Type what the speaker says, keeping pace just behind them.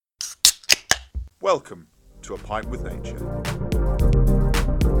Welcome to A Pint with Nature.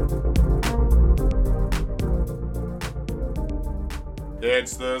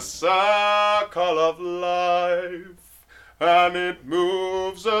 It's the circle of life, and it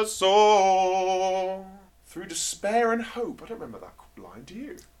moves us all through despair and hope. I don't remember that line, do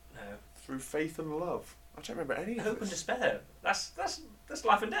you? No. Through faith and love. I don't remember any of Hope and this. despair. That's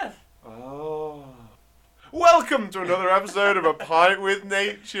life and death. Oh. Welcome to another episode of A Pint with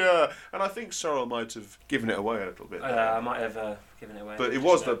Nature. And I think Sorrel might have given it away a little bit there. I might have given it away. But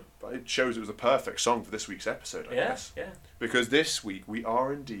it shows it was the perfect song for this week's episode, I guess. Yeah. Because this week we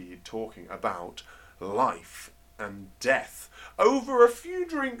are indeed talking about life and death. Over a few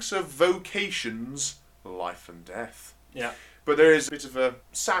drinks of vocations, life and death. Yeah. But there is a bit of a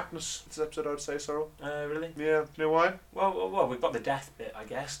sadness this episode, I would say, Sorrel. Really? Yeah, do you know why? Well, we've got the death bit, I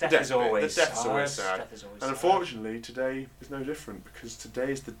guess. The Death is always The death's always sad. Death is always And sad. unfortunately, today is no different, because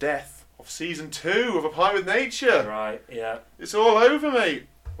today is the death of Season 2 of A Pint with Nature. Right, yeah. It's all over, mate.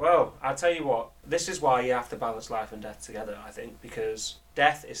 Well, I'll tell you what, this is why you have to balance life and death together, I think, because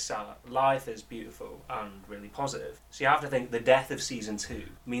death is sad, life is beautiful and really positive. So you have to think the death of Season 2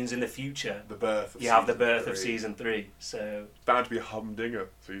 means in the future The birth of you have the Season birth 3. of Season 3. So, It's bound to be a humdinger,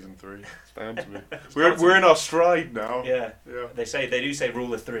 Season 3. It's bound to be. bound to we're be. in our stride now. yeah. Yeah. They do say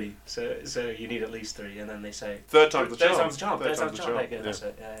rule of 3, so you need at least 3, and then they say Third time's the charm. Third time's the charm. Third time's the charm. There you go, Yeah. that's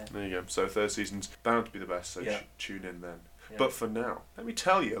it. Yeah. There you go. So third season's bound to be the best, so Yeah. tune in then. Yeah. But for now, let me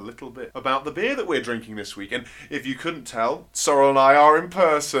tell you a little bit about the beer that we're drinking this week. And if you couldn't tell, Sorrel and I are in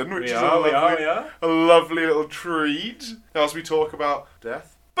person, which we is are. a lovely little treat as we talk about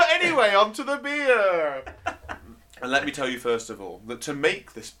death. But anyway, on to the beer. And let me tell you first of all that to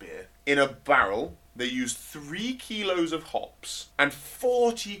make this beer in a barrel, they used 3 kilos of hops and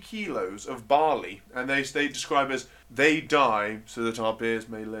 40 kilos of barley. And they describe as they die so that our beers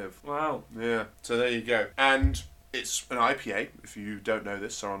may live. Wow. Yeah, so there you go. And it's an IPA. If you don't know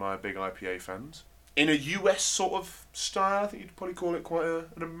this, Sarah and I are big IPA fans. In a US sort of style, I think you'd probably call it quite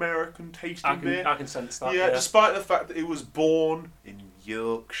an American tasting beer. I can sense that. Yeah, despite the fact that it was born in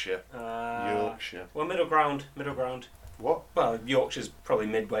Yorkshire. Yorkshire. Well, middle ground. What? Well, Yorkshire's probably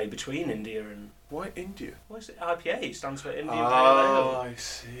midway between India and. Why India? What is it? IPA stands for Indian Pale Ale. I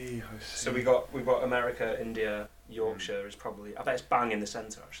see. So we've got America, India, Yorkshire is probably. I bet it's bang in the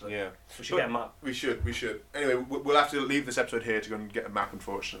centre actually. Yeah. We should get a map. We should. Anyway, we'll have to leave this episode here to go and get a map,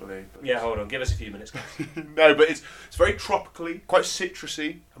 unfortunately. But Yeah, hold on. Give us a few minutes, guys. No, but it's very tropically, quite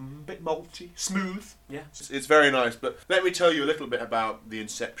citrusy, a bit malty, smooth. Yeah. It's very nice, but let me tell you a little bit about the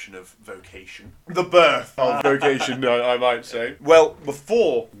inception of vocation. The birth of vocation, I might say. Well,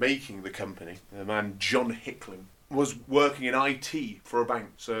 before making the company, the man John Hickling was working in IT for a bank,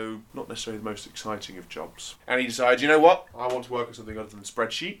 so not necessarily the most exciting of jobs. And he decided, you know what? I want to work on something other than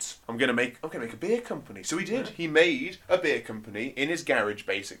spreadsheets. I'm gonna make a beer company. So he did. He made a beer company in his garage,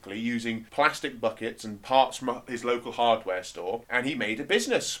 basically, using plastic buckets and parts from his local hardware store, and he made a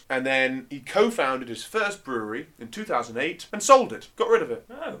business. And then he co-founded his first brewery in 2008 and sold it. Got rid of it.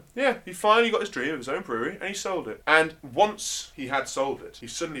 Oh. Yeah, he finally got his dream of his own brewery and he sold it. And once he had sold it, he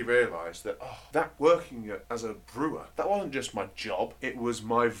suddenly realised that, that working as a brewer, that wasn't just my job, it was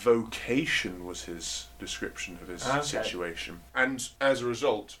my vocation, was his description of his situation. And as a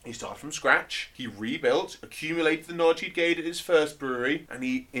result, he started from scratch, he rebuilt, accumulated the knowledge he'd gained at his first brewery, and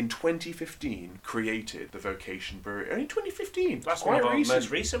he, in 2015, created the Vocation Brewery. Only 2015. That's quite one of our recent.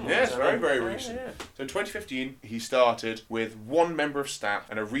 most recent ones. Yes, I very, think. very Yeah, recent. yeah. So in 2015, he started with 1 member of staff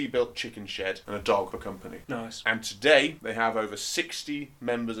and a rebuilt chicken shed and a dog for company. Nice. And today, they have over 60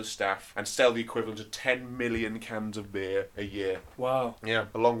 members of staff and sell the equivalent of 10 million cans of beer a year. Wow. Yeah,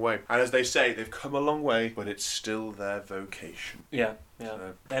 a long way. And as they say, they've come a long way, but it's still their vocation. Yeah.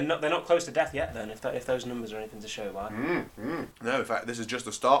 So- They're not close to death yet. Then, if those numbers are anything to show by. No, in fact, this is just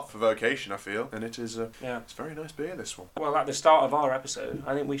the start for vocation, I feel. And it is Yeah. it's a very nice beer, this one. Well, at the start of our episode,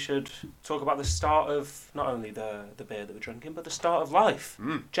 I think we should talk about the start of not only the beer that we're drinking, but the start of life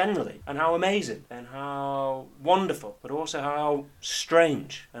generally, and how amazing and how wonderful, but also how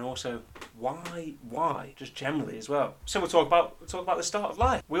strange, and also why, just generally as well. So we'll talk about the start of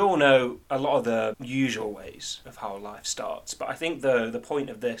life. We all know a lot of the usual ways of how life starts, but I think the point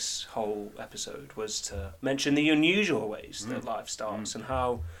of this whole episode was to mention the unusual ways that life starts and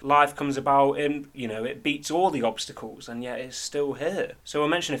how life comes about and, it beats all the obstacles and yet it's still here. So we'll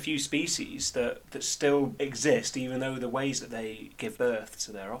mention a few species that still exist even though the ways that they give birth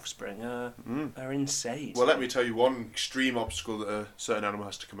to their offspring are insane. Well, let me tell you one extreme obstacle that a certain animal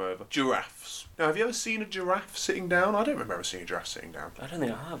has to come over. Giraffes. Now, have you ever seen a giraffe sitting down? I don't remember ever seeing a giraffe sitting down. I don't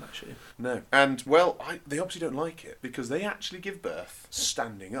think I have actually. No. And, well, they obviously don't like it because they actually give birth birth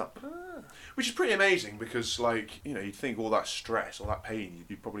standing up. Which is pretty amazing because, like, you know, you'd think all that stress, all that pain,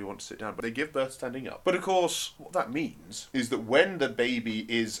 you'd probably want to sit down. But they give birth standing up. But, of course, what that means is that when the baby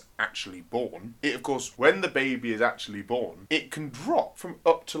is actually born, when the baby is actually born, it can drop from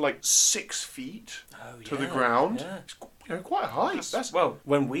up to, like, 6 feet to the ground. Yeah. It's, you know, quite high. Well,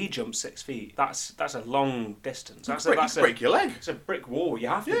 when we jump 6 feet, that's a long distance. You break your leg. It's a brick wall. You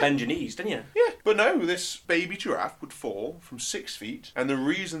have to bend your knees, don't you? Yeah, but no, this baby giraffe would fall from 6 feet, and the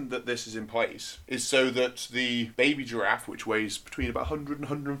reason that this is in place is so that the baby giraffe, which weighs between about 100 and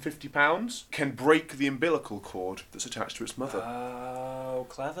 150 pounds, can break the umbilical cord that's attached to its mother. Oh,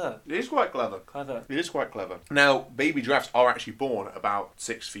 clever. It is quite clever. Clever. It is quite clever. Now, baby giraffes are actually born about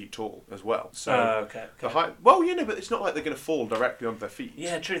 6 feet tall as well. So okay. the height. Well, you know, but it's not like they're going to fall directly onto their feet.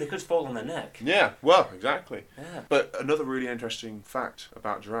 Yeah, true. They could fall on their neck. Yeah, well, exactly. Yeah. But another really interesting fact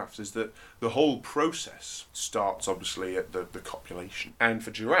about giraffes is that the whole process starts, obviously, at the copulation. And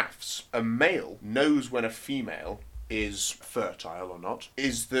for giraffes, a male knows when a female is fertile or not,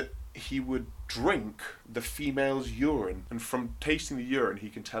 is that he would drink the female's urine, and from tasting the urine he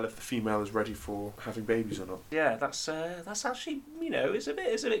can tell if the female is ready for having babies or not. Yeah, that's actually, you know, it's a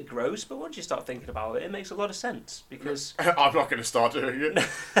bit gross, but once you start thinking about it, it makes a lot of sense because I'm not going to start doing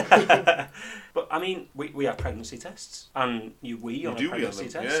it. But I mean, we have pregnancy tests, and we on a pregnancy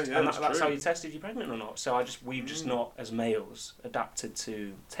test, yeah, and that's that's true. how you test if you're pregnant or not. So we've just not, as males, adapted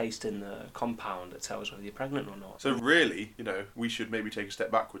to tasting the compound that tells whether you're pregnant or not. So really, you know, we should maybe take a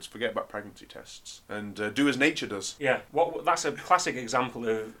step backwards, forget about pregnancy tests, and do as nature does. Yeah, that's a classic example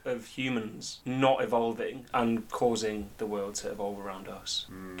of humans not evolving and causing the world to evolve around us.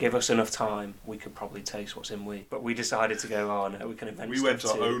 Give us enough time, we could probably taste what's in we. But we decided to go, oh no, we can invent We went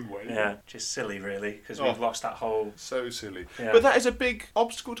stuff our too. own way. Yeah, just silly really, because we've lost that whole... So silly. Yeah. But that is a big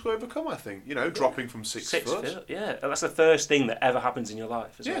obstacle to overcome, I think. You know, dropping from 6 foot. Yeah, that's the first thing that ever happens in your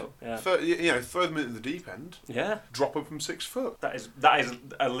life as Yeah. well. Yeah. You know, throw them into the deep end. Yeah. Drop them from 6 foot. That is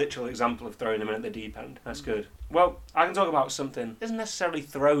a literal example of throwing them in at the deep end. That's good. Well, I can talk about something that isn't necessarily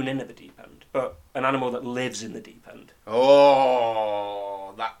thrown in at the deep end, but an animal that lives in the deep end.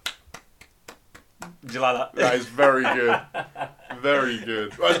 Oh, that... Do you like that? That is very good. Very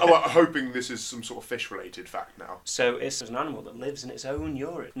good. I'm hoping this is some sort of fish-related fact now. So it's an animal that lives in its own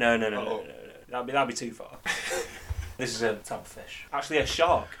urine. No. That'd be too far. This is a type of fish. Actually, a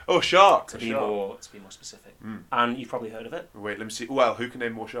shark. Oh, shark. To be more specific. And you've probably heard of it. Wait, let me see. Well, who can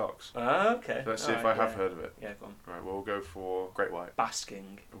name more sharks? Okay. Let's see if I have heard of it. Yeah, go on. Right, well, we'll go for great white.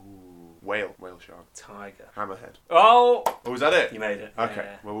 Basking. Ooh, whale shark. Tiger. Hammerhead. Oh! Oh, was that it? You made it. Okay.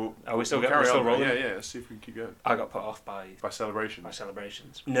 Yeah. Well, we're still carry on. rolling. Yeah. Let's see if we can keep going. I got put off by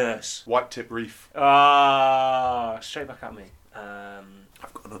celebrations. Nurse. White tip reef. Straight back at me.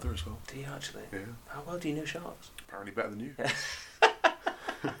 I've got another as well. Do you actually? Yeah. How well do you know sharks? Apparently better than you.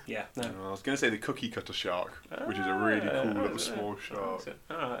 Yeah. No. I was going to say the cookie cutter shark, which is a really cool little small shark.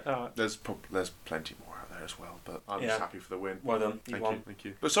 All right. There's plenty more out there as well, but I'm just happy for the win. Well done. Thank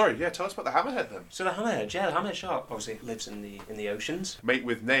you. But sorry, tell us about the hammerhead then. So the hammerhead, the hammerhead shark obviously lives in the oceans. Mate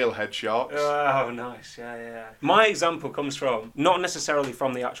with nailhead sharks. Oh, nice. Yeah. My example comes from, not necessarily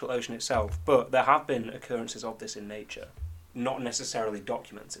from the actual ocean itself, but there have been occurrences of this in nature. Not necessarily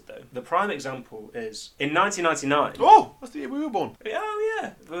documented though. The prime example is in 1999. Oh, that's the year we were born. Oh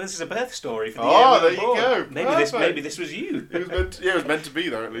yeah. Well, this is a birth story for the year we were there born. you go. Maybe this was you. It was meant to be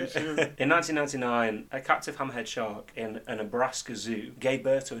though, at least. Yeah. In 1999, a captive hammerhead shark in a Nebraska zoo gave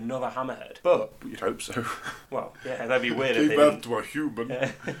birth to another hammerhead. But you'd hope so. Well, yeah, that'd be weird. Gave birth to a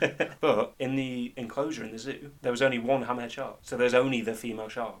human. But in the enclosure in the zoo, there was only one hammerhead shark. So there's only the female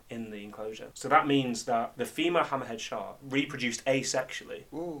shark in the enclosure. So that means that the female hammerhead shark reproduced asexually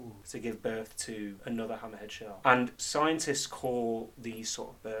to give birth to another hammerhead shark. And scientists call these sort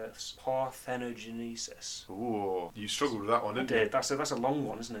of births parthenogenesis. Ooh, you struggled with that one, didn't I you? did. That's a long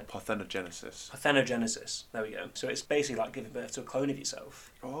one, isn't it? Parthenogenesis. Parthenogenesis. There we go. So it's basically like giving birth to a clone of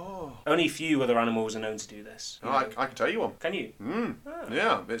yourself. Oh. Only few other animals are known to do this. I can tell you one. Can you?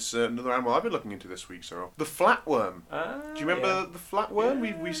 Yeah, it's another animal I've been looking into this week, Cyril. The flatworm. Do you remember the flatworm?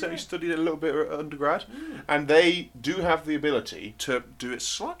 Yeah. We certainly studied it a little bit at undergrad. And they do have the ability to do it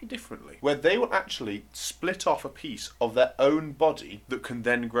slightly differently, where they will actually split off a piece of their own body that can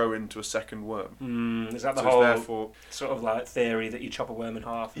then grow into a second worm. Is that the So whole therefore, sort of like theory that you chop a worm in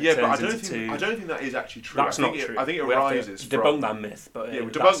half? And yeah, it but I turns don't into think that is actually true. That's not true. I think it We have to arises from debunk that myth, but yeah, we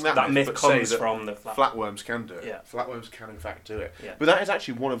debunk that myth, myth but say comes that from the flatworms can do it. Yeah. Flatworms can in fact do it. Yeah. But that is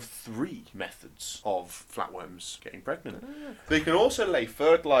actually one of 3 methods of flatworms getting pregnant. They can also lay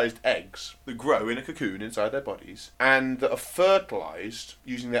fertilised eggs that grow in a cocoon inside their bodies, and that are fertilised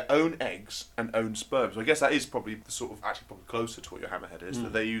using their own eggs and own sperm. So I guess that is probably probably closer to what your hammerhead is,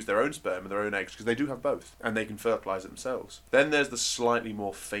 that they use their own sperm and their own eggs, because they do have both, and they can fertilise it themselves. Then there's the slightly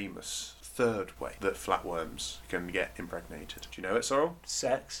more famous third way that flatworms can get impregnated. Do you know it, Sorrel?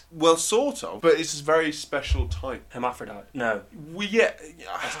 Sex. Well, sort of, but it's a very special type. Hermaphrodite. No.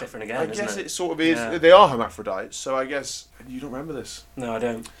 That's different again, I isn't guess it? it sort of is. Yeah. They are hermaphrodites, so I guess you don't remember this. No, I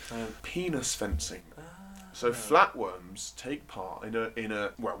don't. Penis fencing. So flatworms take part in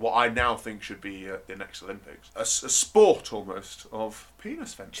a what I now think should be the next Olympics, a sport almost of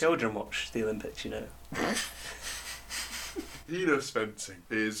penis fencing. Children watch the Olympics, you know. Penis fencing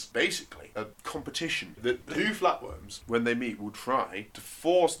is basically a competition that two flatworms, when they meet, will try to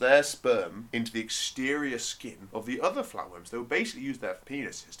force their sperm into the exterior skin of the other flatworms. They will basically use their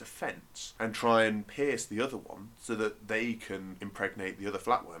penises to fence and try and pierce the other one so that they can impregnate the other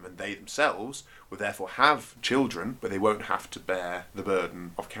flatworm, and they themselves will therefore have children, but they won't have to bear the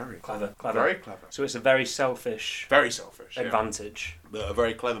burden of carrying. Clever. Very clever. So it's a very selfish advantage. But a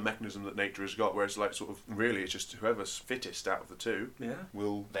very clever mechanism that nature has got, where it's like really it's just whoever's fittest out of the two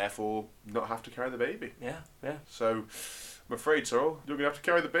will therefore not have to carry the baby. Yeah. So I'm afraid, Sorrel, you're going to have to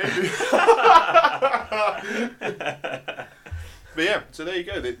carry the baby. But yeah, so there you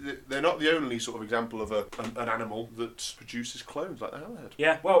go. They're not the only sort of example of an animal that produces clones like the hammerhead.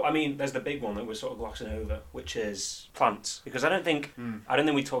 Yeah, well, I mean, there's the big one that we're sort of glossing over, which is plants. Because I don't think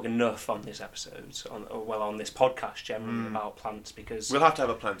we talk enough on this episode, on this podcast generally, about plants, because we'll have to have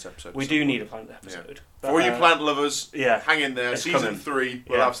a plant episode. We do need a plant episode. Yeah. For all you plant lovers, hang in there. Season coming. 3,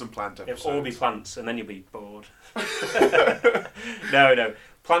 we'll have some plant episodes. It'll all be plants, and then you'll be bored. No.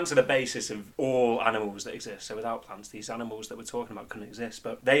 Plants are the basis of all animals that exist. So without plants, these animals that we're talking about couldn't exist.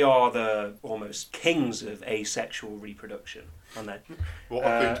 But they are the almost kings of asexual reproduction, aren't they? What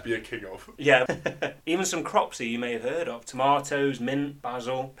a thing to be a king of. Yeah. Even some crops that you may have heard of. Tomatoes, mint,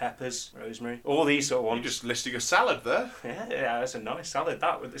 basil, peppers, rosemary. All these sort of ones. You're just listing a salad there. Yeah, that's a nice salad.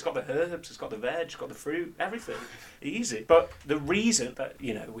 It's got the herbs, it's got the veg, it's got the fruit, everything. Easy. But the reason that,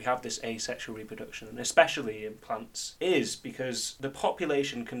 we have this asexual reproduction, and especially in plants, is because the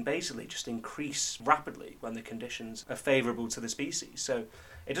population can basically just increase rapidly when the conditions are favourable to the species. So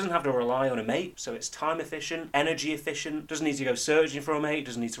it doesn't have to rely on a mate, so it's time efficient, energy efficient, doesn't need to go searching for a mate,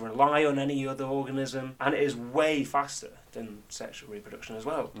 doesn't need to rely on any other organism, and it is way faster than sexual reproduction as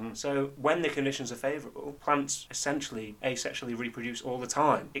well. So when the conditions are favourable, plants essentially asexually reproduce all the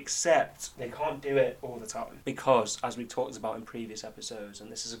time, except they can't do it all the time because, as we've talked about in previous episodes, and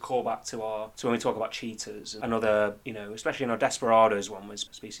this is a callback to when we talk about cheetahs and other, especially in our desperados one, where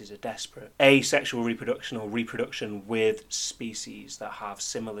species are desperate, asexual reproduction or reproduction with species that have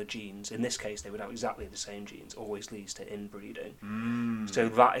similar genes, in this case they would have exactly the same genes, always leads to inbreeding. So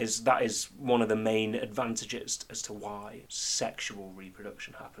that is one of the main advantages as to why sexual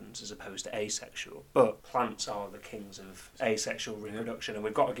reproduction happens as opposed to asexual. But plants are the kings of asexual reproduction, and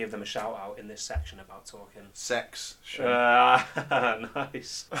we've got to give them a shout out in this section about talking sex.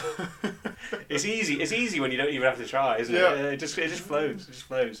 Nice. It's easy when you don't even have to try, isn't it? It just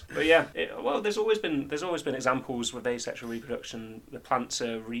flows. But yeah, there's always been examples with asexual reproduction. The plants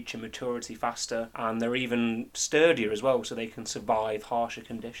are reaching maturity faster, and they're even sturdier as well, so they can survive harsher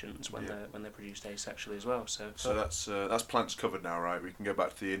conditions when they're produced asexually as well. So that's plants covered now, right? We can go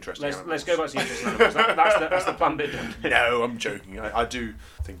back to the interesting animals. Let's go back to the interesting animals. That's the plant bit done. No, I'm joking. I do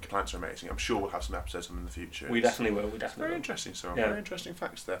think plants are amazing. I'm sure we'll have some episodes on them in the future. We definitely will. Very interesting, so very interesting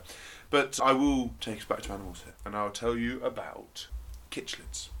facts there. But I will take us back to animals here, and I'll tell you about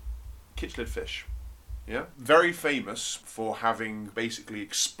kitchlids. Kitchlid fish. Yeah, very famous for having basically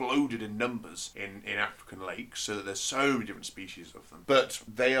exploded in numbers in African lakes, so that there's so many different species of them. But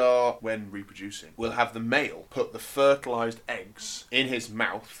they are, when reproducing, will have the male put the fertilised eggs in his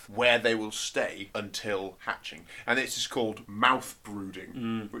mouth, where they will stay until hatching. And this is called mouth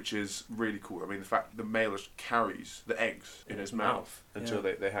brooding, which is really cool. I mean, the fact that the male just carries the eggs in his mouth until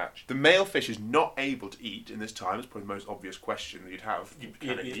they hatch. The male fish is not able to eat in this time. It's probably the most obvious question that you'd have.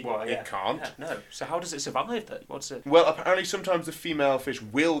 It can't. Yeah, no. So how does it survive then? What's it? Well, apparently sometimes the female fish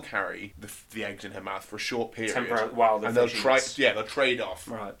will carry the eggs in her mouth for a short period. While they'll trade off.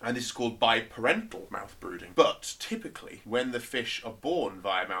 Right. And this is called biparental mouth brooding. But typically, when the fish are born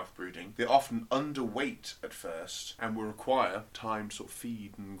via mouth brooding, they're often underweight at first and will require time to sort of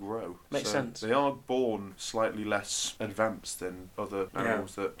feed and grow. Makes sense. They are born slightly less advanced than other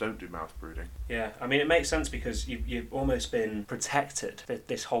animals that don't do mouth brooding. Yeah, I mean, it makes sense because you've almost been protected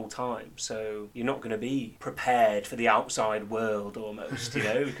this whole time, so you're not going to be prepared for the outside world almost,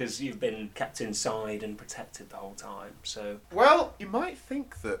 because you've been kept inside and protected the whole time. So, well, you might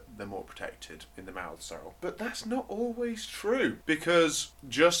think that they're more protected in the mouth, Cyril, but that's not always true. Because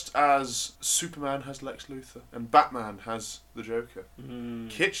just as Superman has Lex Luthor and Batman has the Joker,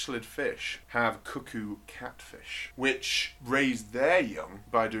 Kitchlid fish have cuckoo catfish, which raise their young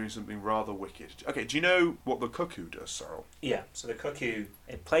by doing something rather wicked. Okay, do you know what the cuckoo does, Cyril? Yeah, so the cuckoo,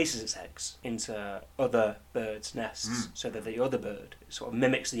 it places its eggs into other birds' nests so that the other bird sort of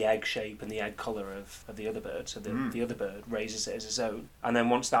mimics the egg shape and the egg colour of the other bird, so the other bird raises it as its own. And then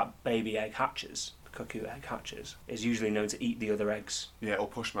once that baby egg hatches, cuckoo egg hatches, is usually known to eat the other eggs. Yeah, or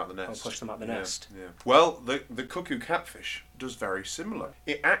push them out the nest. Or push them out the nest. Yeah. Well, the cuckoo catfish does very similar.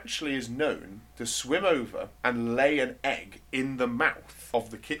 It actually is known to swim over and lay an egg in the mouth of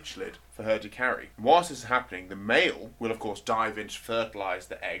the kitchlid for her to carry. Whilst this is happening, the male will of course dive in to fertilise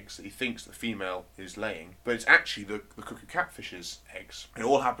the eggs that he thinks the female is laying, but it's actually the cuckoo catfish's eggs. It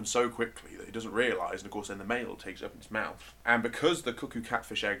all happens so quickly that he doesn't realise, and of course then the male takes it up in its mouth. And because the cuckoo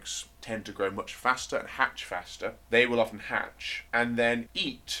catfish eggs tend to grow much faster and hatch faster, they will often hatch and then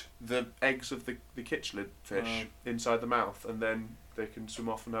eat the eggs of the kitchlid fish inside the mouth, and then they can swim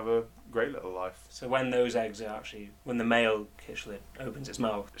off and have a great little life. So when those eggs are actually, when the male kitchlid opens its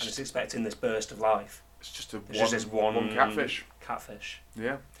mouth and it's expecting this burst of life, it's just one catfish.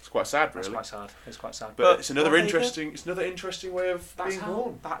 Yeah, it's quite sad, really. It's quite sad. But it's another interesting way of being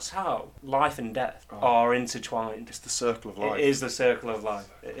born. That's how life and death are intertwined. It's the circle of life. It is the circle of life.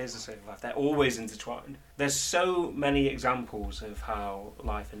 They're always intertwined. There's so many examples of how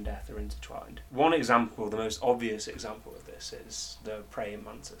life and death are intertwined. One example, the most obvious example of this, is the praying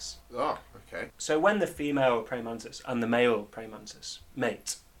mantis. Oh, okay. So when the female praying mantis and the male praying mantis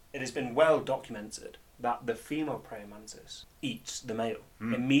mate, it has been well documented that the female praying mantis eats the male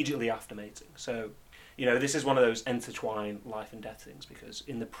immediately after mating. So, this is one of those intertwined life and death things, because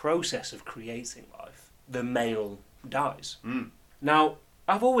in the process of creating life, the male dies. Now,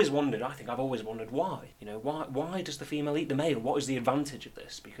 I've always wondered why. Why does the female eat the male? What is the advantage of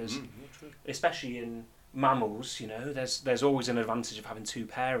this? Because, especially in mammals, there's always an advantage of having two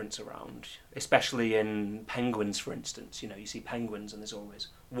parents around, especially in penguins, for instance. You see penguins and there's always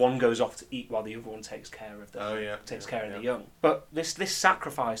one goes off to eat while the other one takes care of the young. But this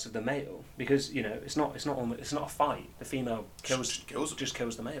sacrifice of the male, because it's not a fight. The female just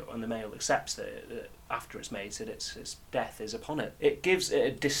kills the male, and the male accepts that after it's mated, its death is upon it. It gives it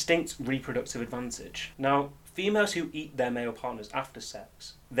a distinct reproductive advantage. Now, females who eat their male partners after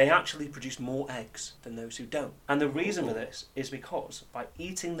sex, they actually produce more eggs than those who don't. And the reason for this is because by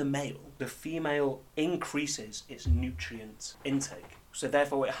eating the male, the female increases its nutrient intake. So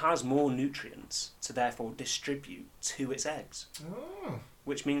therefore it has more nutrients to therefore distribute to its eggs.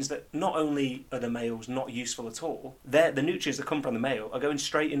 Which means that not only are the males not useful at all, the nutrients that come from the male are going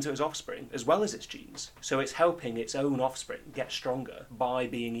straight into its offspring as well as its genes. So it's helping its own offspring get stronger by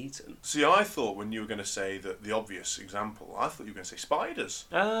being eaten. See, I thought when you were going to say the obvious example, I thought you were going to say spiders.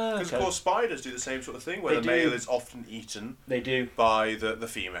 Because of course spiders do the same sort of thing, where the male is often eaten by the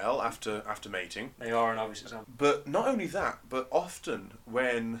female after mating. They are an obvious example. But not only that, but often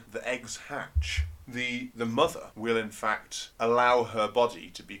when the eggs hatch, the mother will in fact allow her body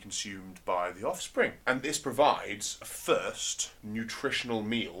to be consumed by the offspring. And this provides a first nutritional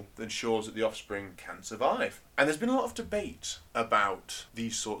meal that ensures that the offspring can survive. And there's been a lot of debate about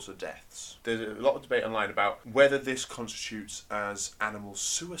these sorts of deaths. There's a lot of debate online about whether this constitutes as animal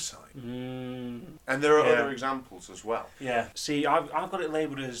suicide. And there are other examples as well. Yeah. See, I've got it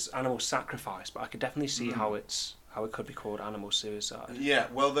labelled as animal sacrifice, but I could definitely see how it could be called animal suicide. Yeah,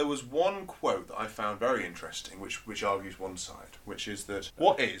 well, there was one quote that I found very interesting, which argues one side, which is that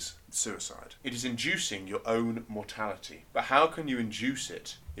what is suicide? It is inducing your own mortality. But how can you induce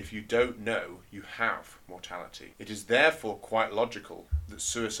it if you don't know you have mortality? It is therefore quite logical that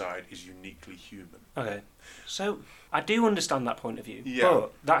suicide is uniquely human. Okay, so I do understand that point of view,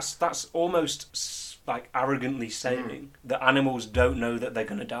 but that's almost like arrogantly saying that animals don't know that they're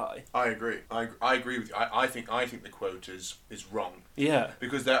going to die. I agree. I agree with you. I think the quote is wrong. Yeah.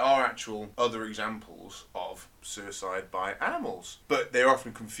 Because there are actual other examples of suicide by animals, but they're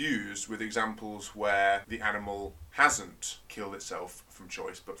often confused with examples where the animal hasn't killed itself from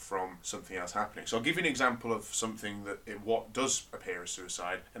choice but from something else happening. So I'll give you an example of something that what does appear as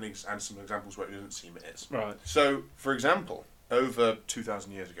suicide and some examples where it doesn't seem it is. Right. So, for example, over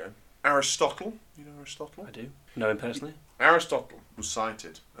 2,000 years ago, Aristotle, you know Aristotle? I do. Know him personally. Aristotle was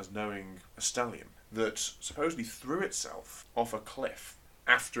cited as knowing a stallion that supposedly threw itself off a cliff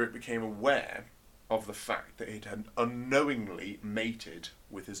after it became aware of the fact that it had unknowingly mated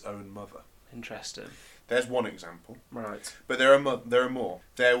with his own mother. Interesting. There's one example. Right. But there are more.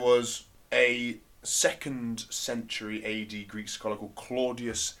 There was a 2nd century AD Greek scholar called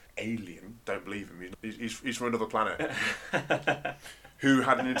Claudius Aelian. Don't believe him. He's from another planet. Who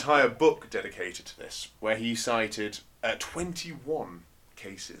had an entire book dedicated to this, where he cited 21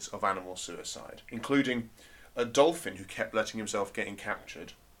 cases of animal suicide, including a dolphin who kept letting himself getting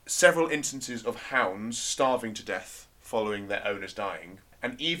captured, several instances of hounds starving to death following their owners dying,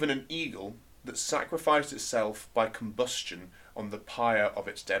 and even an eagle that sacrificed itself by combustion on the pyre of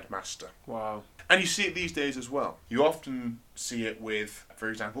its dead master. Wow. And you see it these days as well. You often see it with, for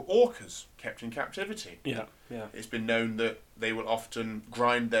example, orcas kept in captivity. Yeah, yeah. It's been known that they will often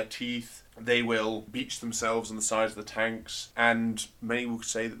grind their teeth, they will beach themselves on the sides of the tanks, and many will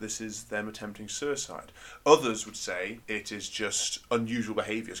say that this is them attempting suicide. Others would say it is just unusual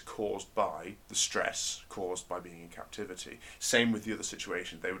behaviours caused by the stress caused by being in captivity. Same with the other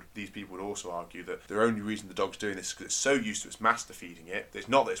situation. These people would also argue that the only reason the dog's doing this is because it's so used to its master feeding it. It's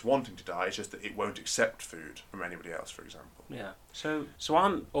not that it's wanting to die, it's just that it won't accept food from anybody else, for example. Yeah. So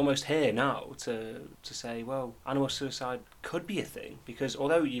I'm almost here now to say, well, animal suicide could be a thing, because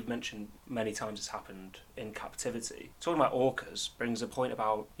although you've mentioned many times it's happened in captivity, talking about orcas brings a point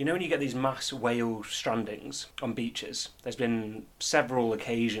about, when you get these mass whale strandings on beaches, there's been several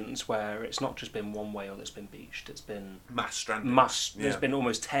occasions where it's not just been one whale that's been beached, it's been mass strandings. There's been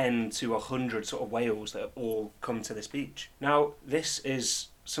almost 10 to 100 sort of whales that have all come to this beach. Now, this is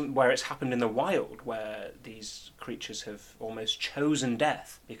where it's happened in the wild, where these creatures have almost chosen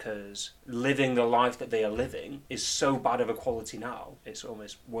death because living the life that they are living is so bad of a quality now, it's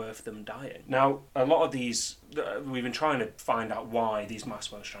almost worth them dying. Now, a lot of these, we've been trying to find out why these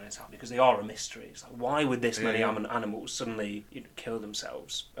mass whale strandings happen, because they are a mystery. It's like, why would this many animals suddenly kill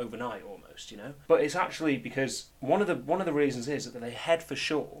themselves overnight almost, But it's actually because one of the reasons is that they head for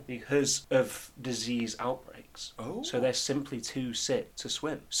shore because of disease outbreaks. Oh. So they're simply too sick to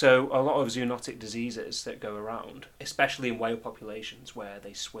swim. So a lot of zoonotic diseases that go around, especially in whale populations where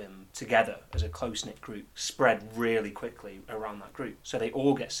they swim together as a close-knit group, spread really quickly around that group. So they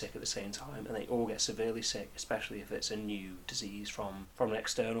all get sick at the same time, and they all get severely sick, especially if it's a new disease from an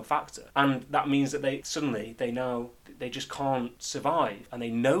external factor. And that means that they just can't survive, and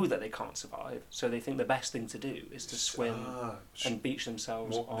they know that they can't survive, so they think the best thing to do is to swim and beach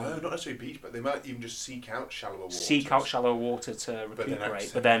themselves on... No, not necessarily beach, but they might even just seek out shallower water. Seek out shallow water to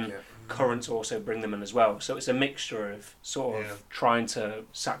recuperate, but then currents also bring them in as well. So it's a mixture of sort of trying to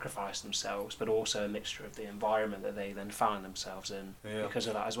sacrifice themselves, but also a mixture of the environment that they then find themselves in because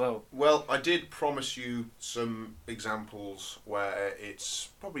of that as well. Well, I did promise you some examples where it's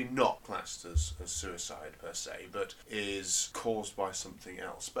probably not classed as suicide per se, but is caused by something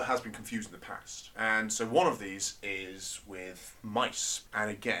else, but has been confused in the past. And so one of these is with mice, and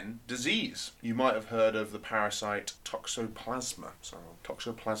again, disease. You might have heard of the parasite Toxoplasma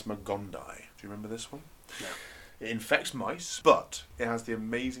gondii. Do you remember this one? No. It infects mice, but it has the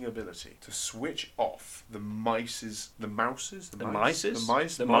amazing ability to switch off the mouse's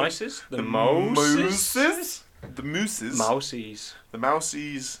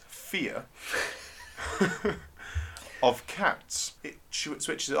fear of cats. It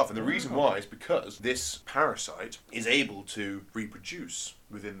switches it off, and the reason why is because this parasite is able to reproduce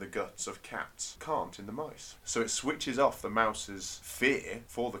within the guts of cats. Can't in the mice. So it switches off the mouse's fear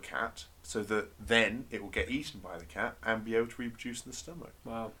for the cat, so that then it will get eaten by the cat and be able to reproduce in the stomach.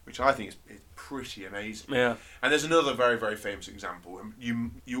 Wow. Which I think is pretty amazing. Yeah. And there's another very, very famous example.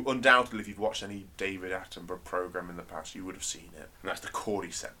 You undoubtedly, if you've watched any David Attenborough program in the past, you would have seen it. And that's the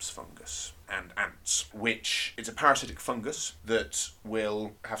cordyceps fungus and ants, which is a parasitic fungus that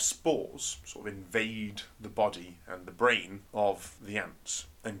will have spores sort of invade the body and the brain of the ants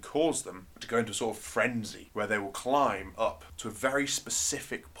and cause them to go into a sort of frenzy where they will climb up to a very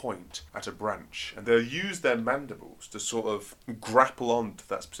specific point at a branch, and they'll use their mandibles to sort of grapple onto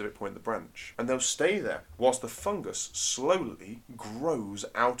that specific point in the branch, and they'll stay there whilst the fungus slowly grows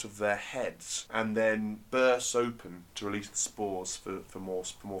out of their heads and then bursts open to release the spores for more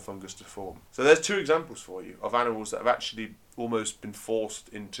fungus to form. So there's two examples for you of animals that have actually almost been forced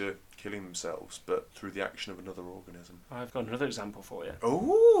into killing themselves, but through the action of another organism. I've got another example for you.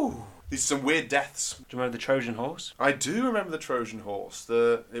 Ooh! These are some weird deaths. Do you remember the Trojan horse? I do remember the Trojan horse.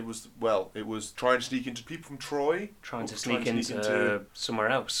 It was trying to sneak into people from Troy. Trying to sneak into somewhere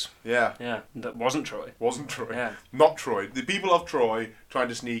else. Yeah. Yeah, that wasn't Troy. Wasn't Troy. Yeah. Not Troy. The people of Troy trying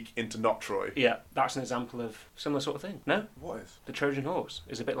to sneak into not Troy. Yeah, that's an example of similar sort of thing. No? What is? The Trojan horse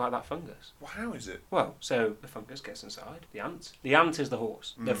is a bit like that fungus. Well, how is it? Well, so the fungus gets inside the ant. ant. The ant is the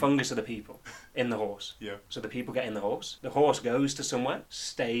horse. The fungus are the people in the horse. Yeah. So the people get in the horse. The horse goes to somewhere,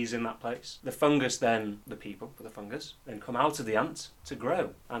 stays in that place. The fungus then, the people, the fungus, then come out of the ant to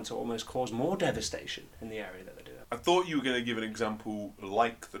grow and to almost cause more devastation in the area that they do it. I thought you were going to give an example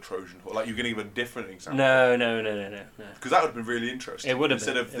like the Trojan horse. Like you were going to give a different example. No. Because that would have been really interesting. It would have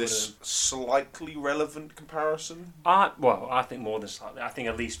Instead been. of this slightly relevant comparison. I think more than slightly. I think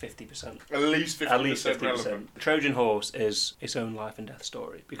at least 50%. At least 50% relevant. The Trojan horse is its own life and death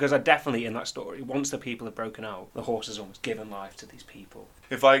story. Because I definitely, in that story, once the people have broken out, the horse has almost given life to these people.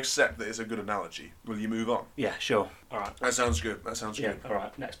 If I accept that it's a good analogy, will you move on? Yeah, sure. All right. That sounds good. Yeah, all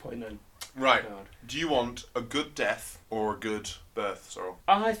right. Next point then. Right. God. Do you want a good death or a good birth, Sorrel?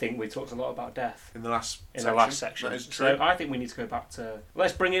 I think we talked a lot about death In the last section? That is true. So I think we need to go back to...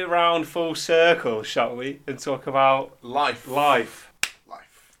 Let's bring it round full circle, shall we? And talk about... Life.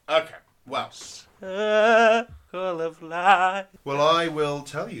 Okay. Well. Circle of life. Well, I will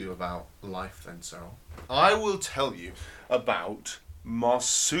tell you about life then, Sorrel. I will tell you about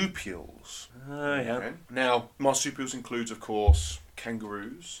marsupials. Oh, yeah. Okay. Now, marsupials includes, of course,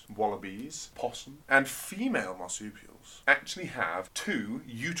 kangaroos, wallabies, possum, and female marsupials actually have 2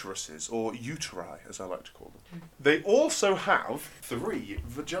 uteruses, or uteri, as I like to call them. They also have 3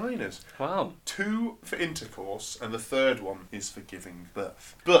 vaginas. Wow. 2 for intercourse, and the third one is for giving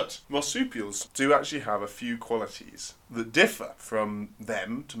birth. But marsupials do actually have a few qualities that differ from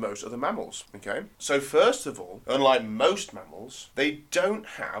them to most other mammals. Okay? So first of all, unlike most mammals, they don't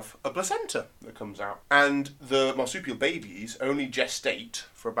have a placenta that comes out. And the marsupial babies only gestate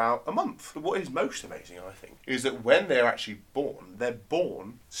for about a month. But what is most amazing, I think, is that when they're actually born, they're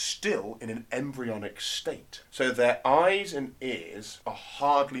born still in an embryonic state. So their eyes and ears are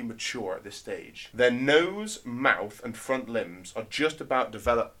hardly mature at this stage. Their nose, mouth, and front limbs are just about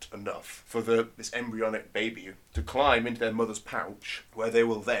developed enough for this embryonic baby to climb into their mother's pouch, where they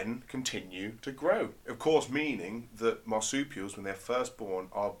will then continue to grow. Of course, meaning that marsupials, when they're first born,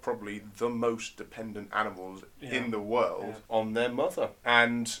 are probably the most dependent animals in the world on their mother.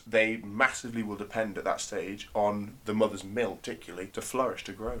 And they massively will depend at that stage on the mother's milk, particularly, to flourish,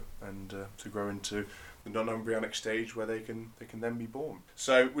 to grow, and to grow into the non-embryonic stage where they can then be born.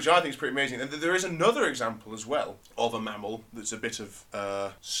 So, which I think is pretty amazing. And there is another example as well of a mammal that's a bit of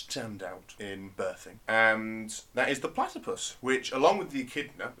standout in birthing, and that is the platypus, which, along with the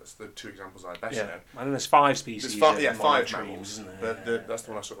echidna, that's the 2 examples I best know. I think there's 5 species. There's 5 monotremes, mammals, isn't but there? that's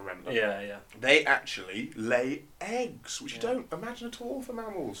the one I sort of remember. Yeah. They actually lay eggs, which you don't imagine at all for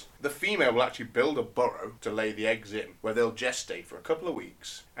mammals. The female will actually build a burrow to lay the eggs in, where they'll gestate for a couple of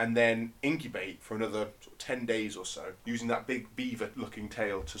weeks and then incubate for another sort of 10 days or so, using that big beaver-looking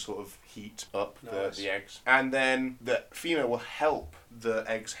tail to sort of heat up the eggs. And then the female will help the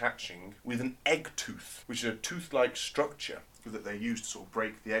eggs hatching with an egg tooth, which is a tooth-like structure that they use to sort of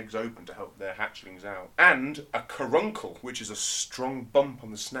break the eggs open to help their hatchlings out. And a caruncle, which is a strong bump on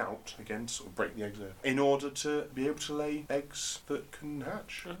the snout, again, to sort of break the eggs open, in order to be able to lay eggs that can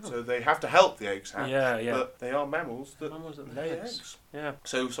hatch. Oh. So they have to help the eggs hatch, but they are mammals that lay eggs. Yeah.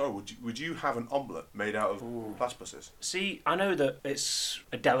 So, sorry, would you have an omelette made out of platypuses? See, I know that it's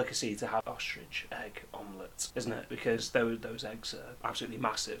a delicacy to have ostrich egg omelette, isn't it? Because those eggs are absolutely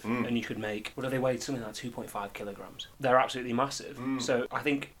massive, and you could make, what do they weigh? Something like 2.5 kilograms. They're absolutely massive. So I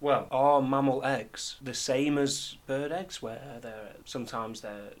think, well, are mammal eggs the same as bird eggs, where sometimes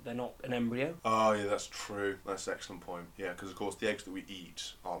they're not an embryo? Oh yeah, that's true. That's an excellent point. Yeah, because of course the eggs that we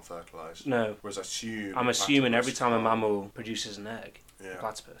eat aren't fertilised. No. Whereas I'm assuming every time a mammal produces an egg, Yeah. The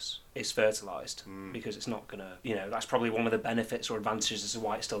platypus is fertilised because it's not going to, that's probably one of the benefits or advantages as to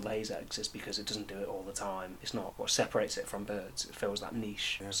why it still lays eggs, is because it doesn't do it all the time. It's not what separates it from birds. It fills that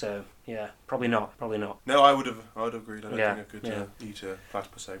niche. Yeah. So, probably not. No, I would have agreed. I don't think I could eat a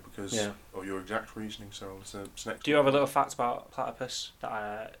platypus egg because of your exact reasoning, so it's next. Do you have a little fact about platypus that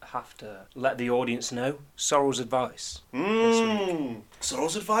I have to let the audience know? Sorrel's advice.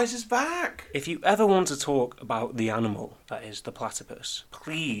 Sorrel's advice is back! If you ever want to talk about the animal that is the platypus,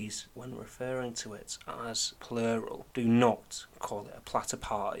 please, when referring to it as plural, do not call it a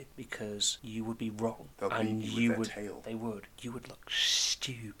platypi, because you would be wrong. They'll beat you with their tail. They would. You would look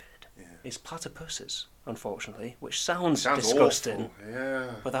stupid. Yeah. It's platypuses, unfortunately, which sounds disgusting. Awful.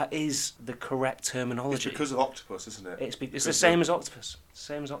 Yeah. But that is the correct terminology. It's because of octopus, isn't it? It's the same as octopus.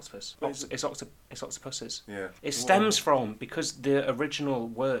 It's octopuses. Yeah. It stems from, because the original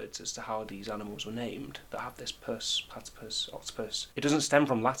words as to how these animals were named, that have this pus, platypus, octopus, it doesn't stem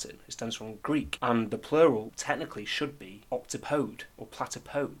from Latin, it stems from Greek. And the plural technically should be octopode or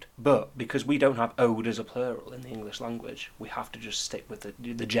platypode. But because we don't have ode as a plural in the English language, we have to just stick with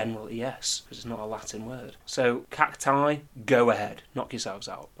the general Absolutely yes, because it's not a Latin word. So cacti, go ahead, knock yourselves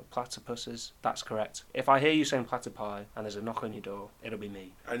out. But platypuses, that's correct. If I hear you saying platypi and there's a knock on your door, it'll be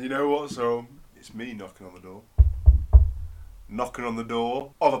me. And you know what? So it's me knocking on the door. Knocking on the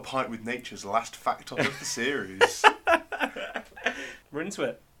door of A Pint with Nature's last fact of the series. We're into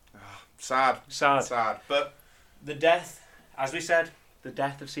it. Sad. But the death, as we said, the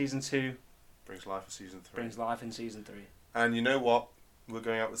death of season 2 brings life for season 3. brings life in season 3. And you know what? We're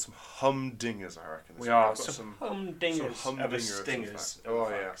going out with some humdingers, I reckon. We are. Some humdingers. Some Of humdingers stingers. Oh,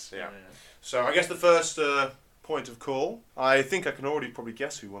 yeah. So I guess the first point of call, I think I can already probably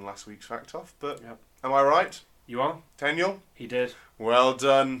guess who won last week's fact off, but am I right? You are? Tenniel? He did. Well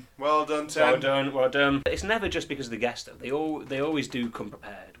done. Well done, Ten. Well done. It's never just because of the guest, though. They always do come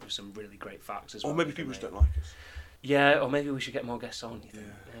prepared with some really great facts as well. Or maybe people just don't like us. Yeah, or maybe we should get more guests on, you think?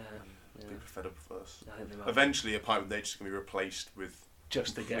 Yeah. People are fed up with us. I think they might. Eventually, A Pint with Nature's going to be replaced with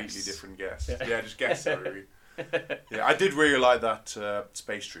Just the completely guests. different guests. Yeah. Just guests. Yeah, I did really like that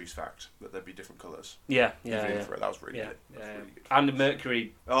space trees fact, that there'd be different colours. Yeah. For it. That was really good. Yeah. Really good. And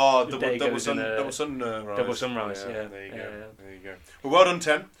Mercury. Oh, The day double goes in sunrise. Double sunrise, yeah. There you go. Yeah. There you go. Well done,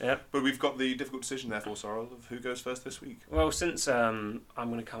 Ten. Yeah. But we've got the difficult decision, therefore, Sorrel, of who goes first this week. Well, since I'm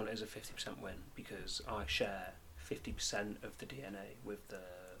going to count it as a 50% win because I share 50% of the DNA with the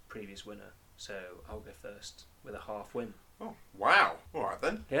previous winner, so I'll go first with a half win. Oh, wow. All right,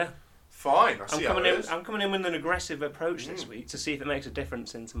 then. Yeah. Fine, I see how it is. I'm coming in with an aggressive approach this week to see if it makes a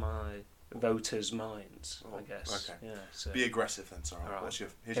difference into my voters' minds, I guess. Okay. Yeah, so. Be aggressive then, Sorrel. All right.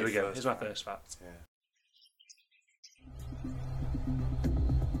 Here we go. Here's my first fact. Yeah.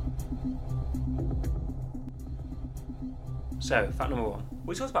 So, fact number 1.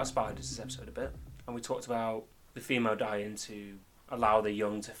 We talked about spiders this episode a bit, and we talked about the female dying to allow the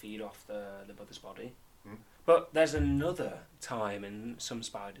young to feed off the mother's body. But there's another time in some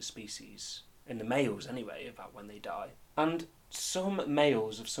spider species, in the males anyway, about when they die. And some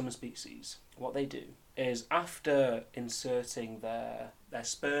males of some species, what they do is after inserting their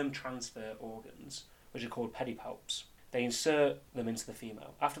sperm transfer organs, which are called pedipalps, they insert them into the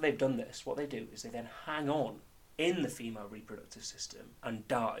female. After they've done this, what they do is they then hang on in the female reproductive system and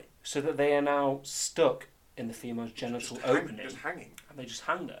die, so that they are now stuck in the female's genital opening. Just hanging? And they just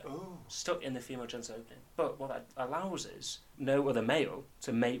hang there, Oh. stuck in the female genital opening. But what that allows is no other male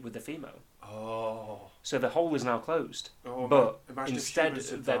to mate with the female. Oh. So the hole is now closed. Oh, But imagine if instead humans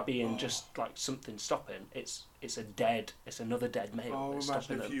did of there that. being just like something stopping, it's another dead male Oh, that's imagine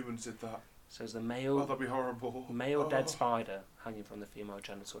stopping if them. humans did that. So it's the Oh, male that'd be horrible. dead spider hanging from the female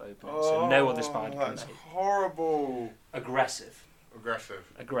genital opening. So no other spider can That's mate. horrible. Aggressive. Aggressive.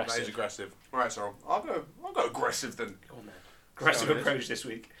 Aggressive. That is aggressive. Right, so I'll go aggressive then. Go on then. Aggressive So it is. approach this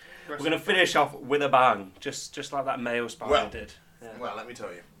week. Aggressive. We're going to finish off with a bang, just like that male spider Well, did. Yeah. Well, let me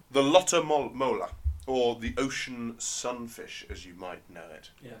tell you. The Lotta mola, or the ocean sunfish as you might know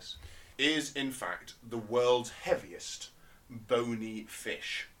it, Yes. is in fact the world's heaviest bony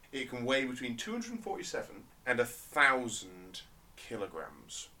fish. It can weigh between 247 and 1,000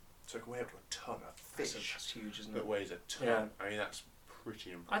 kilograms. So it can weigh up to a ton of fish That's huge, isn't that it? weighs a ton. Yeah. I mean, that's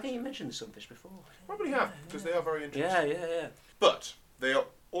pretty impressive. I think you mentioned the sunfish before. Probably have, because they are very interesting. Yeah. But they are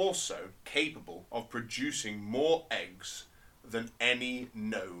also capable of producing more eggs than any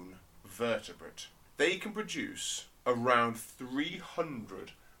known vertebrate. They can produce around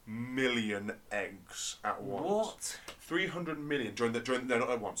 300 million eggs at once. What? 300 million during not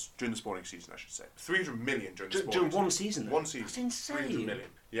at once, during the spawning season, I should say. 300 million during the spawning During one season, though? One season. That's insane. 300 million.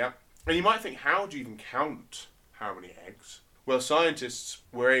 Yeah. And you might think, how do you even count how many eggs? Well, scientists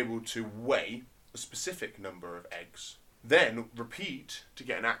were able to weigh a specific number of eggs, then repeat to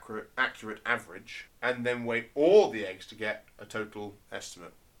get an accurate average, and then weigh all the eggs to get a total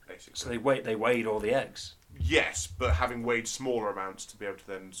estimate, basically. So they weighed all the eggs. Yes, but having weighed smaller amounts to be able to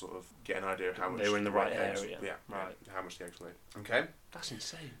then sort of get an idea of how much They were in the right eggs, area. Yeah, Right. yeah, how much the eggs weighed. Okay. That's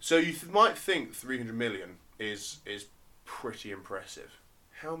insane. So you might think 300 million is pretty impressive.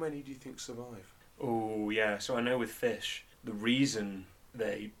 How many do you think survive? Oh, yeah. So I know with fish, the reason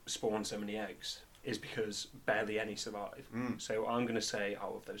they spawn so many eggs is because barely any survive. So I'm going to say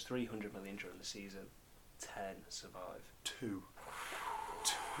out of those 300 million during the season, 10 survive. Two.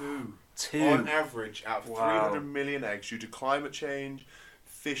 Two. On average, out of Wow. 300 million eggs, due to climate change,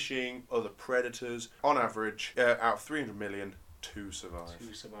 fishing, other predators, on average, out of 300 million, 2 survive.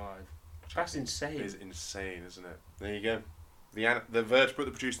 2 survive. That's insane. It is insane, isn't it? There you go. The vertebrate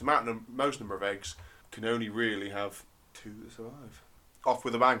that produce the most number of eggs can only really have 2 that survive. Off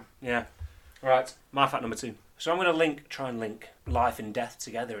with a bang. Yeah. Right, my fact number 2. So I'm going to try and link life and death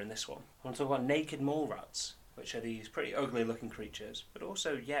together in this one. I want to talk about naked mole rats, which are these pretty ugly looking creatures, but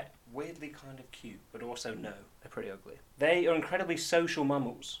also yet weirdly kind of cute, but also no, they're pretty ugly. They are incredibly social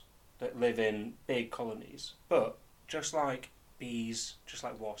mammals that live in big colonies, but just like bees, just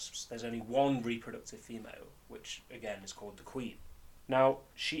like wasps, there's only one reproductive female, which again is called the queen. Now,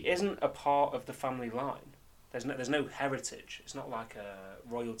 she isn't a part of the family line. There's no heritage. It's not like a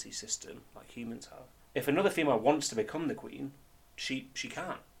royalty system like humans have. If another female wants to become the queen, she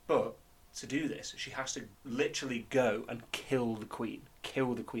can. But to do this, she has to literally go and kill the queen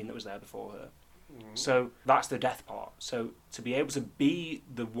that was there before her. So that's the death part. So to be able to be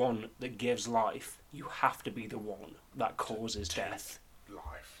the one that gives life, you have to be the one that causes death.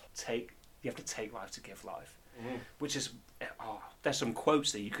 Life. You have to take life to give life. Which is, there's some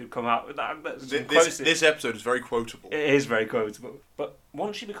quotes that you could come out with. This episode is very quotable. It is very quotable. But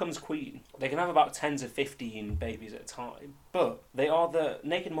once she becomes queen, they can have about 10 to 15 babies at a time. But the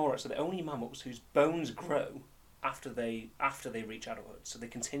naked Morats are the only mammals whose bones grow after they reach adulthood. So they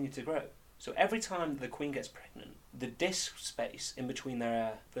continue to grow. So every time the queen gets pregnant, the disc space in between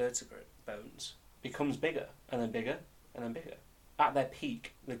their vertebrate bones becomes bigger, and then bigger, and then bigger. At their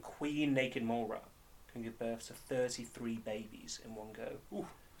peak, the queen naked mole rat can give birth to 33 babies in one go. Ooh,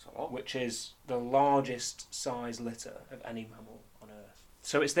 that's a lot. Which is the largest size litter of any mammal on Earth.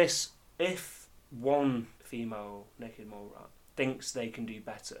 So it's this, if one female naked mole rat thinks they can do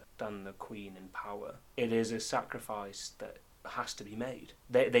better than the queen in power, it is a sacrifice that has to be made.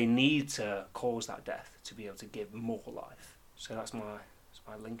 They need to cause that death to be able to give more life. So that's my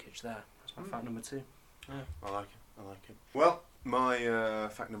linkage there. That's my fact number 2. Yeah. I like it. Well, my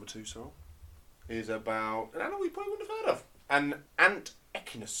fact number 2, Sorrel, is about an animal you probably wouldn't have heard of. An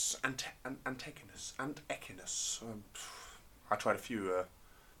Antechinus. I tried a few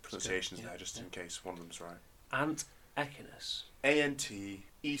pronunciations there just in case one of them's right. Antechinus.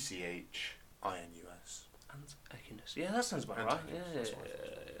 Antechinus. Antechinus. Yeah, that sounds about right. Yeah.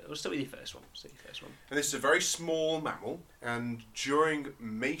 We'll start with your first one. And this is a very small mammal, and during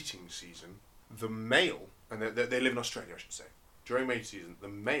mating season, the male, and they live in Australia, I should say. During mating season, the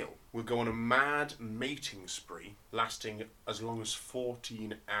male will go on a mad mating spree lasting as long as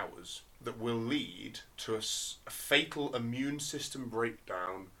 14 hours that will lead to a fatal immune system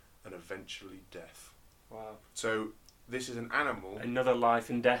breakdown and eventually death. Wow. So this is an animal... Another life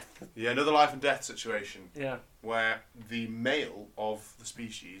and death. Yeah, another life and death situation. Yeah. Where the male of the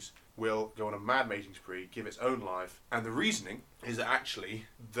species will go on a mad mating spree, give its own life, and the reasoning is that actually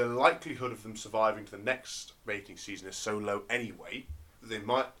the likelihood of them surviving to the next mating season is so low anyway, that they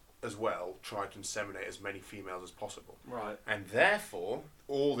might as well try to inseminate as many females as possible. Right. And therefore,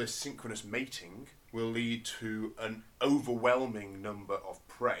 all this synchronous mating will lead to an overwhelming number of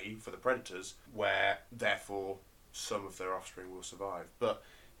prey for the predators, where therefore some of their offspring will survive. But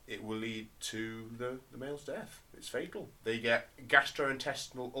it will lead to the male's death. It's fatal. They get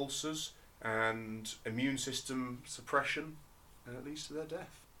gastrointestinal ulcers and immune system suppression, and it leads to their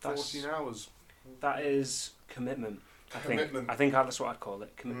death. 14 hours. That is commitment. I think that's what I'd call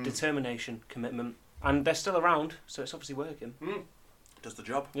it. Determination, commitment. And they're still around, so it's obviously working. Does the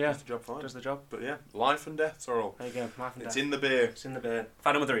job. Yeah. Does the job fine. Does the job. But yeah, life and death are all. There you go, life and death. It's in the beer. It's in the beer.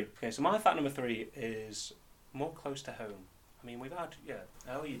 Fact number 3. Okay, so my fact number 3 is more close to home. I mean, we've had,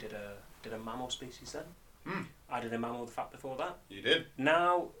 you did a mammal species then. I did a mammal the fact before that. You did.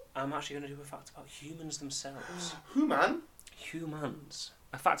 Now, I'm actually going to do a fact about humans themselves. Humans.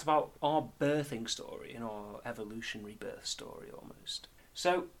 A fact about our birthing story and our evolutionary birth story, almost.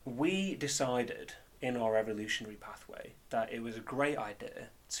 So, we decided in our evolutionary pathway that it was a great idea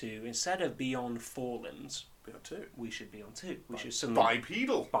to, instead of be on 4 limbs, Be on 2. we should be on 2. We should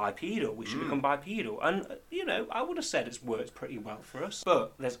bipedal. We should become bipedal. And, I would have said it's worked pretty well for us.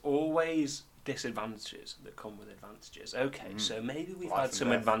 But there's always disadvantages that come with advantages. Okay, so maybe we've had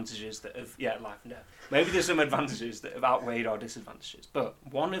some advantages that have... Yeah, life and death. Maybe there's some advantages that have outweighed our disadvantages. But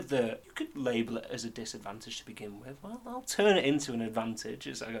one of the... You could label it as a disadvantage to begin with. Well, I'll turn it into an advantage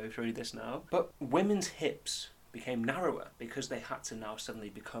as I go through this now. But women's hips became narrower because they had to now suddenly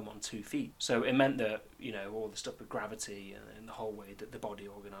become on 2 feet. So it meant that, all the stuff with gravity and the whole way that the body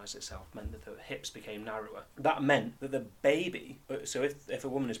organised itself meant that the hips became narrower. That meant that the baby, so if a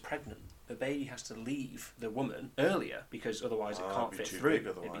woman is pregnant, the baby has to leave the woman earlier because otherwise it can't fit through.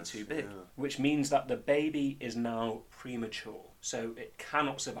 It'd be too big. Yeah. Which means that the baby is now premature. So it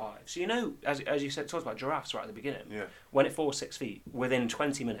cannot survive. So as you said, talked about giraffes right at the beginning. Yeah. When it falls 6 feet, within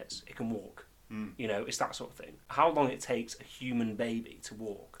 20 minutes it can walk. You know, it's that sort of thing. How long it takes a human baby to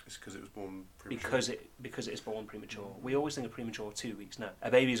walk? It's because it was born premature. Because it is born premature. We always think of premature 2 weeks. No, a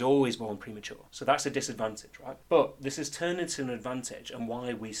baby is always born premature. So that's a disadvantage, right? But this has turned into an advantage, and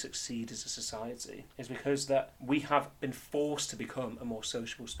why we succeed as a society is because that we have been forced to become a more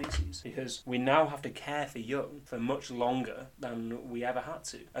sociable species. Because we now have to care for young for much longer than we ever had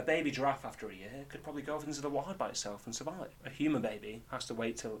to. A baby giraffe after a year could probably go off into the wild by itself and survive. A human baby has to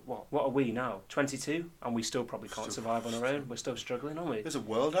wait till, what are we now? 22? And we still probably can't survive on our own. We're still struggling, aren't we? There's a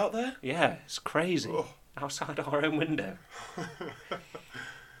world out there? Yeah, it's crazy. Oh. Outside our own window.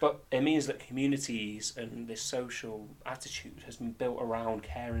 But it means that communities and this social attitude has been built around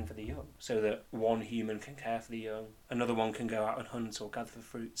caring for the young, so that one human can care for the young, another one can go out and hunt or gather for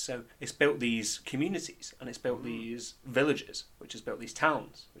fruit. So it's built these communities, and it's built these villages, which has built these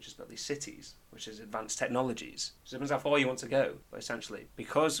towns, which has built these cities, which has advanced technologies. So it depends how far you want to go, but essentially,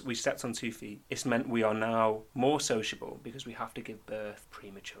 because we stepped on 2 feet, it's meant we are now more sociable because we have to give birth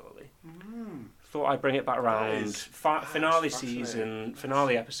prematurely. Thought I'd bring it back around. Finale season,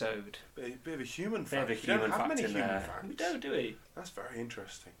 finale episode. Bit of a human fact. Bit of a human we don't have fact many in human there. facts. We don't, do we? That's very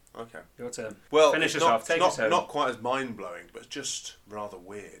interesting. Okay. Your turn. Well, Finish it's us off. Take us home. not quite as mind-blowing, but just rather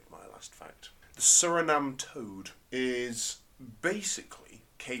weird, my last fact. The Suriname toad is basically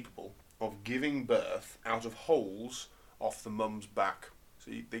capable of giving birth out of holes off the mum's back.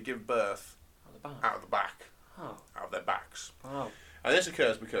 So they give birth out of the back. Oh. Out of their backs. Wow. And this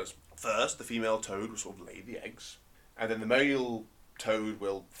occurs because first the female toad will sort of lay the eggs, and then the male toad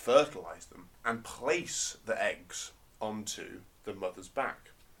will fertilise them and place the eggs onto the mother's back.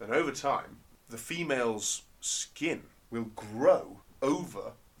 Then over time, the female's skin will grow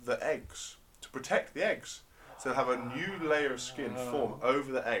over the eggs to protect the eggs. So they'll have a new layer of skin form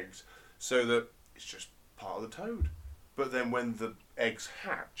over the eggs so that it's just part of the toad. But then when the eggs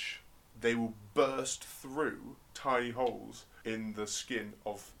hatch, they will burst through tiny holes in the skin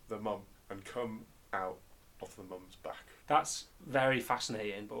of the mum and come out of the mum's back. That's very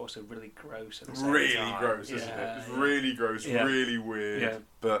fascinating, but also really gross at the same time. Really gross, isn't it? It's really gross, really weird. Yeah.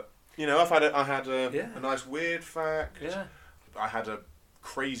 But, you know, I had a nice weird fact. Yeah. I had a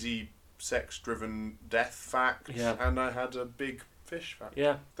crazy sex-driven death fact. Yeah. And I had a big fish fact.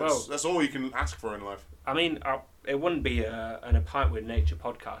 Yeah. That's all you can ask for in life. I mean, it wouldn't be an A Pint with Nature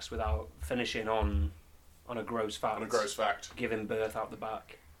podcast without finishing on a gross fact. On a gross fact. Giving birth out the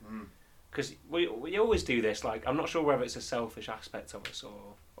back. Because we always do this, like, I'm not sure whether it's a selfish aspect of us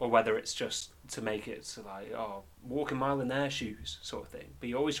or whether it's just to make it so like, walk a mile in their shoes sort of thing. But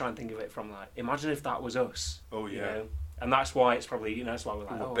you always try and think of it from like, imagine if that was us. Oh, yeah. You know? And that's why it's probably, you know, that's why we're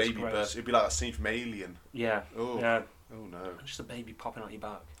like, baby burst. It'd be like that scene from Alien. Yeah. Oh. Yeah. Oh, no. Just a baby popping out your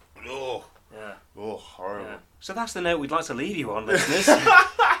back. Oh. Yeah. Oh, horrible. Yeah. So that's the note we'd like to leave you on, listeners.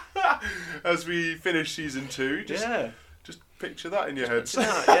 As we finish season 2, just picture that in your heads.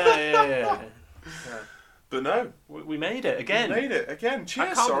 Yeah. But no, we made it again. We made it again.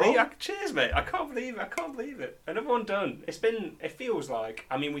 Cheers, cheers, mate. I can't believe it. Another one done. It feels like,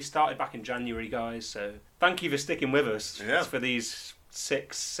 I mean, we started back in January, guys, so thank you for sticking with us for these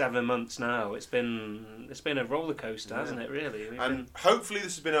 6-7 months now. It's been a roller coaster, hasn't it, really? Hopefully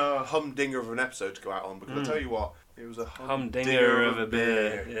this has been a humdinger of an episode to go out on, because I'll tell you what, it was a humdinger of a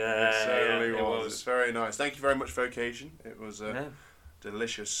beer. Yeah, it certainly was. It's very nice. Thank you very much, Vocation. It was a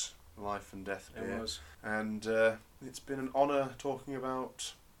delicious life and death beer. It was. And it's been an honour talking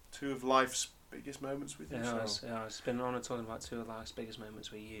about two of life's biggest moments with you. It's been an honour talking about two of life's biggest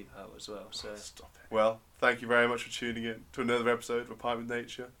moments with you as well. So stop it. Well, thank you very much for tuning in to another episode of A Pint with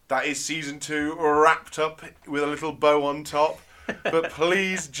Nature. That is season 2 wrapped up with a little bow on top. But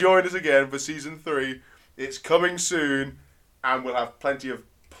please join us again for season 3. It's coming soon, and we'll have plenty of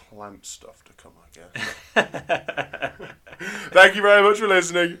plant stuff to come, I guess. Thank you very much for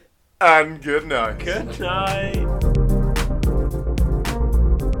listening, and good night. Good night.